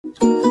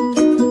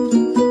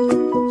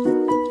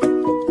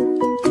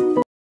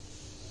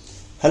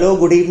Hello,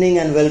 good evening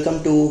and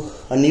welcome to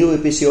a new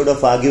episode of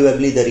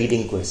Arguably the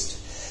Reading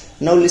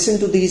Quest. Now listen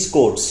to these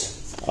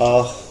quotes.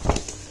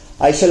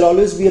 I shall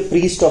always be a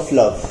priest of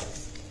love.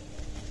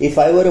 If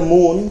I were a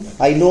moon,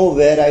 I know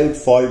where I would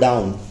fall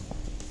down.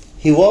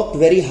 He worked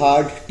very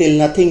hard till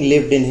nothing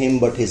lived in him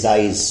but his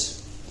eyes.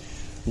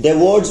 Their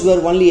words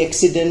were only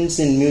accidents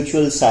in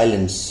mutual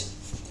silence.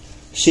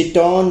 She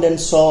turned and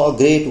saw a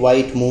great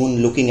white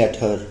moon looking at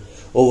her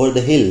over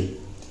the hill,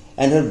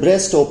 and her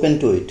breast open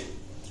to it.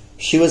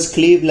 She was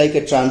cleaved like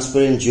a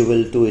transparent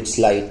jewel to its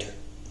light.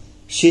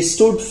 She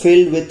stood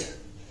filled with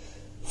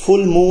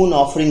full moon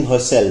offering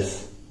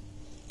herself,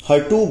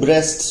 her two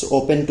breasts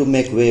open to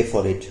make way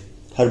for it,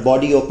 her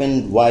body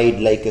opened wide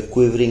like a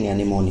quivering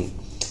anemone,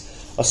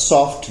 a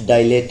soft,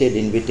 dilated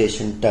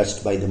invitation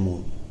touched by the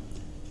moon.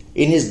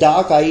 In his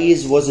dark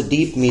eyes was a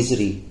deep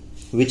misery,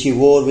 which he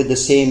wore with the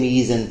same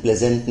ease and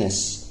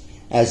pleasantness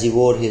as he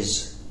wore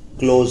his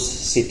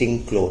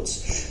close-sitting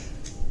clothes.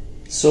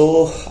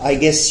 So, I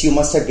guess you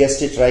must have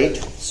guessed it right.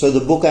 So,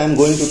 the book I am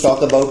going to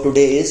talk about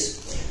today is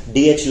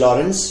D.H.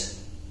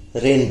 Lawrence,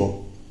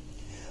 Rainbow.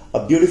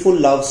 A beautiful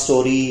love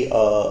story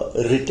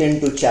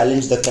written to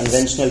challenge the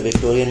conventional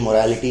Victorian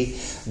morality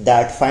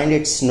that find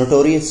it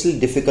notoriously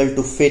difficult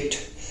to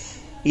fit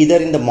either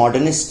in the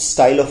modernist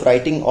style of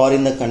writing or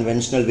in the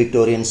conventional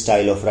Victorian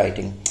style of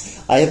writing.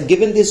 I have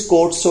given this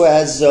quote so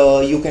as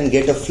you can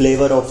get a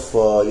flavor of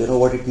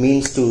what it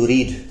means to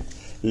read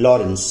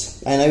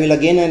Lawrence, and I will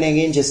again and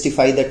again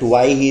justify that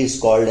why he is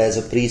called as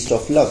a priest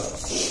of love.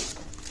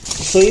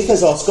 So if,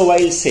 as Oscar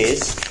Wilde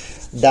says,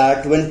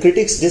 that when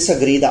critics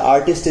disagree the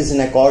artist is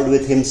in accord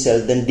with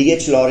himself, then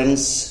D.H.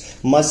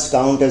 Lawrence must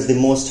count as the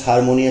most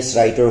harmonious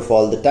writer of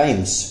all the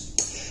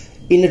times.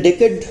 In a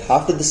decade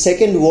after the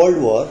Second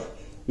World War,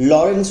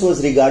 Lawrence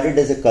was regarded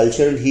as a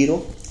cultural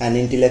hero, an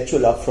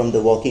intellectual up from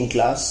the working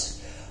class,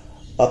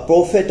 a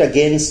prophet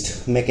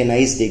against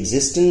mechanized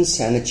existence,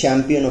 and a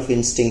champion of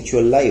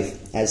instinctual life,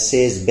 as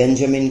says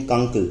Benjamin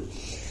Kunkel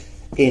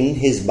in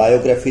his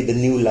biography The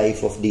New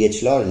Life of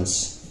D.H.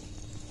 Lawrence.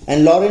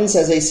 And Lawrence,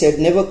 as I said,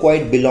 never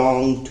quite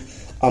belonged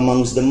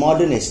amongst the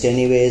modernists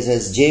anyways,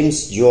 as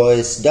James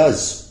Joyce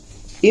does.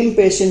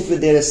 Impatient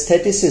with their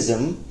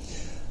aestheticism,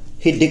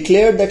 he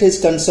declared that his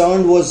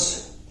concern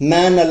was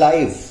man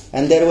alive,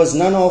 and there was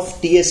none of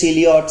T.S.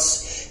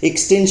 Eliot's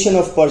extension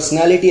of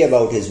personality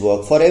about his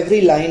work. For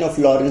every line of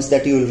Lawrence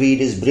that you will read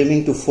is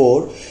brimming to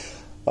fore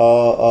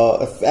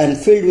and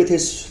filled with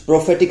his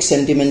prophetic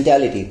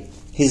sentimentality.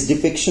 His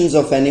depictions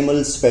of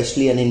animals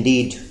especially, and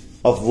indeed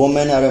of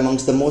women, are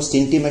amongst the most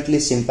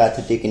intimately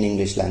sympathetic in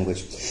English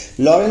language.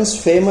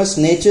 Lawrence's famous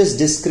nature's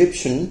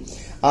description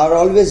are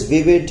always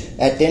vivid,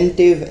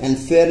 attentive, and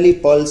fairly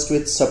pulsed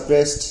with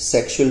suppressed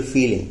sexual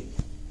feeling.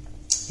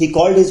 He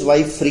called his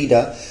wife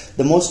Frida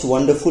the most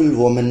wonderful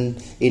woman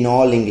in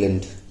all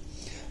England.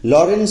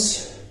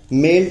 Lawrence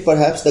mailed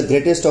perhaps the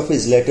greatest of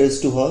his letters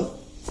to her.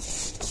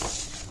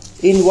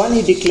 In one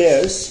he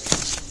declares,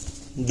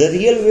 "The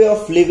real way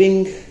of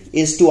living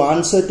is to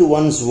answer to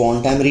one's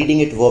want." I am reading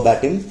it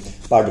verbatim,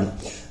 pardon.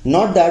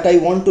 "Not that I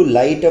want to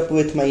light up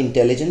with my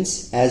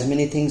intelligence as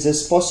many things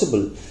as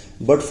possible,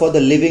 but for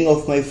the living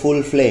of my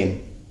full flame.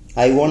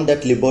 I want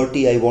that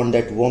liberty, I want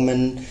that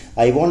woman,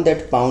 I want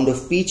that pound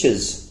of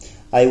peaches.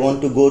 I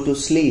want to go to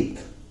sleep.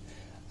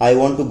 I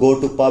want to go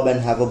to pub and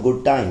have a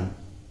good time.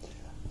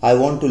 I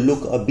want to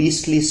look a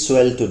beastly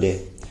swell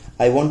today.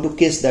 I want to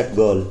kiss that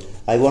girl.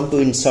 I want to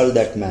insult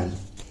that man."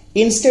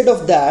 Instead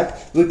of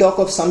that, we talk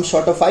of some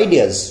sort of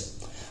ideas.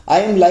 I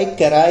am like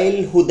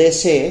Carlyle, who they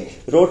say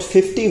wrote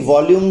 50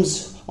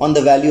 volumes on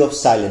the value of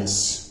silence.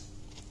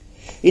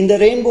 In The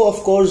Rainbow,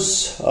 of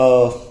course,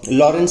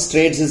 Lawrence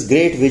trades his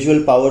great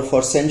visual power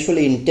for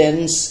sensually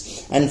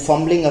intense and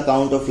fumbling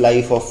account of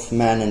life of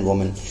man and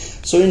woman.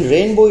 So in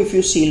Rainbow, if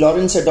you see,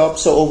 Lawrence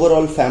adopts an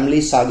overall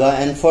family saga,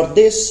 and for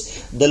this,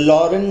 the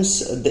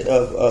Lawrence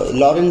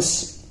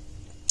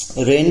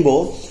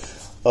Rainbow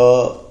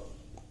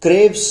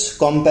craves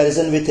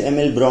comparison with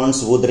Emil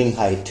Braunt's Wuthering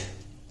Height.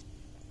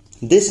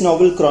 This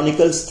novel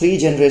chronicles 3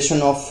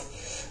 generations of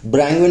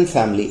Brangwen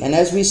family, and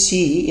as we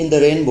see in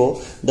The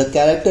Rainbow, the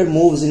character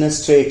moves in a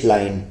straight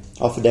line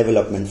of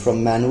development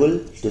from manual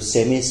to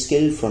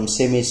semi-skilled, from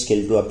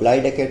semi-skilled to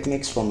applied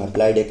academics, from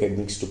applied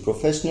academics to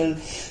professional,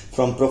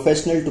 from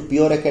professional to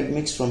pure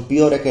academics, from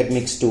pure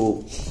academics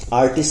to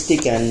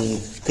artistic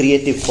and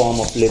creative form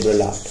of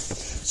liberal art.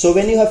 So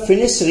when you have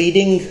finished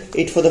reading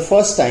it for the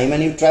first time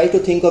and you try to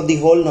think of the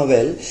whole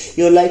novel,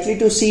 you are likely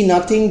to see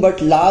nothing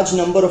but large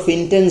number of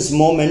intense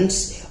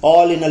moments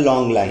all in a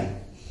long line.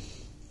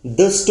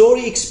 The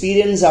story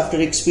experience after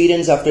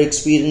experience after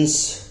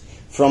experience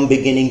from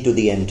beginning to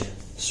the end.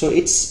 So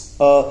it's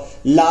a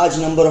large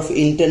number of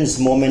intense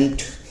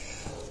moment,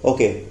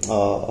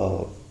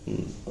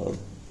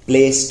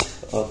 placed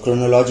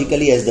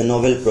chronologically as the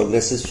novel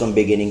progresses from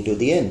beginning to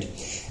the end.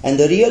 And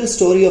the real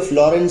story of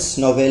Lawrence's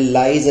novel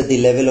lies at the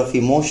level of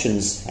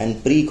emotions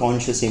and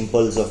pre-conscious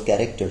impulse of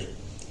character,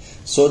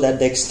 so that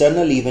the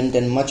external event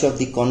and much of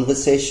the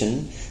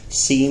conversation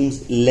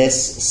seems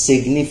less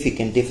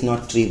significant, if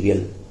not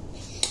trivial.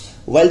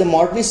 While the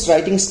modernist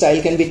writing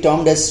style can be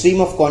termed as stream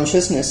of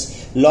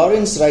consciousness,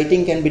 Lawrence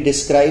writing can be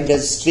described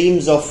as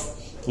streams of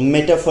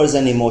metaphors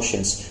and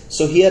emotions.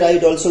 So here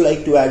I'd also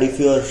like to add, if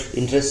you're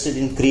interested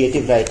in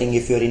creative writing,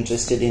 if you're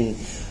interested in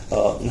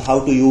how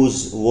to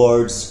use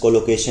words,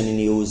 collocation in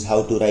use,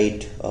 how to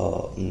write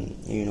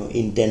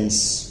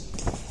intense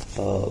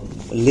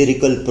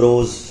lyrical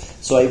prose,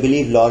 so I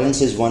believe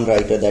Lawrence is one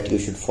writer that you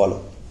should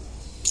follow.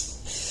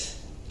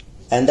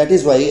 And that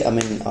is why,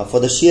 for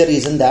the sheer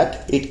reason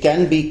that it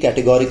can be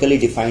categorically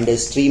defined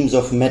as streams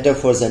of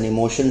metaphors and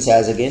emotions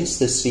as against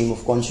the stream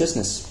of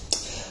consciousness.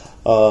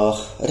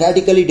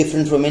 Radically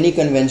different from any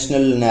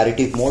conventional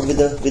narrative mode,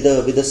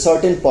 with a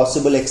certain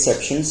possible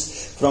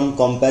exceptions from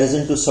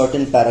comparison to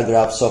certain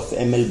paragraphs of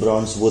Emil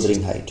Bronn's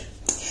Wuthering Height.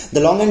 The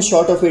long and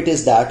short of it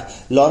is that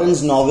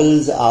Lawrence's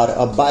novels are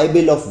a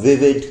bible of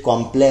vivid,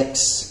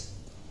 complex,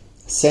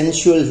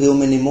 sensual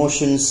human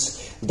emotions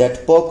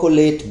that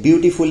percolate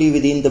beautifully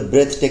within the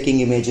breathtaking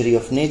imagery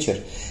of nature.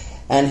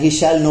 And he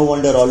shall no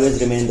wonder always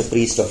remain the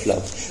priest of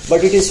love.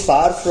 But it is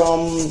far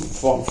from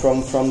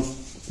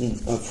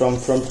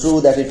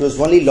true that it was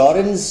only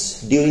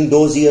Lawrence during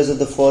those years of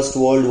the First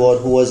World War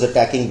who was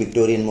attacking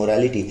Victorian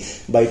morality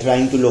by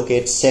trying to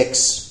locate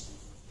sex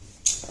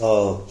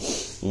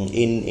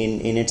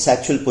in its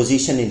actual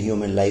position in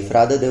human life.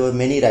 Rather, there were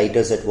many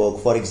writers at work.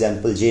 For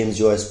example, James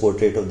Joyce's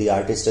Portrait of the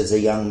Artist as a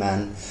Young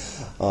Man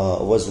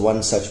was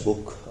one such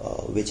book,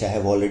 which I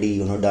have already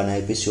done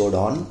an episode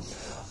on.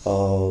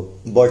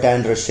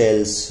 Bertrand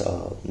Russell's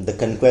The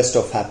Conquest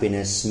of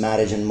Happiness,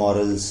 Marriage and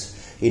Morals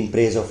in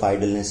Praise of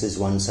Idleness is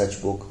one such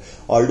book.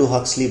 Aldous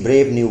Huxley,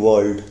 Brave New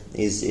World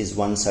is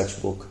one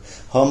such book.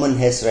 Hermann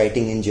Hesse,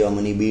 writing in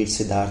Germany, be it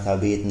Siddhartha,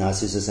 be it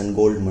Narcissus and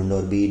Goldmund,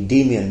 or be it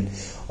Demian,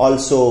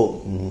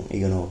 also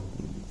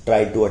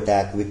tried to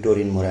attack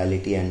Victorian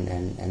morality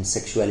and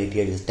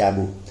sexuality as a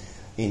taboo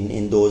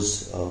in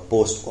those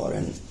post-war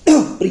and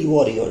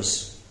pre-war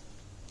years.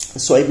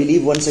 So I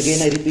believe, once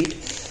again I repeat,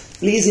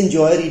 please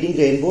enjoy reading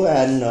Rainbow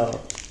and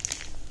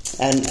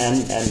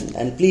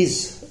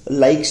please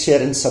like,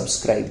 share and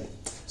subscribe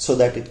so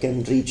that it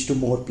can reach to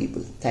more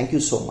people. Thank you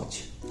so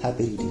much.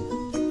 Happy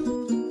reading.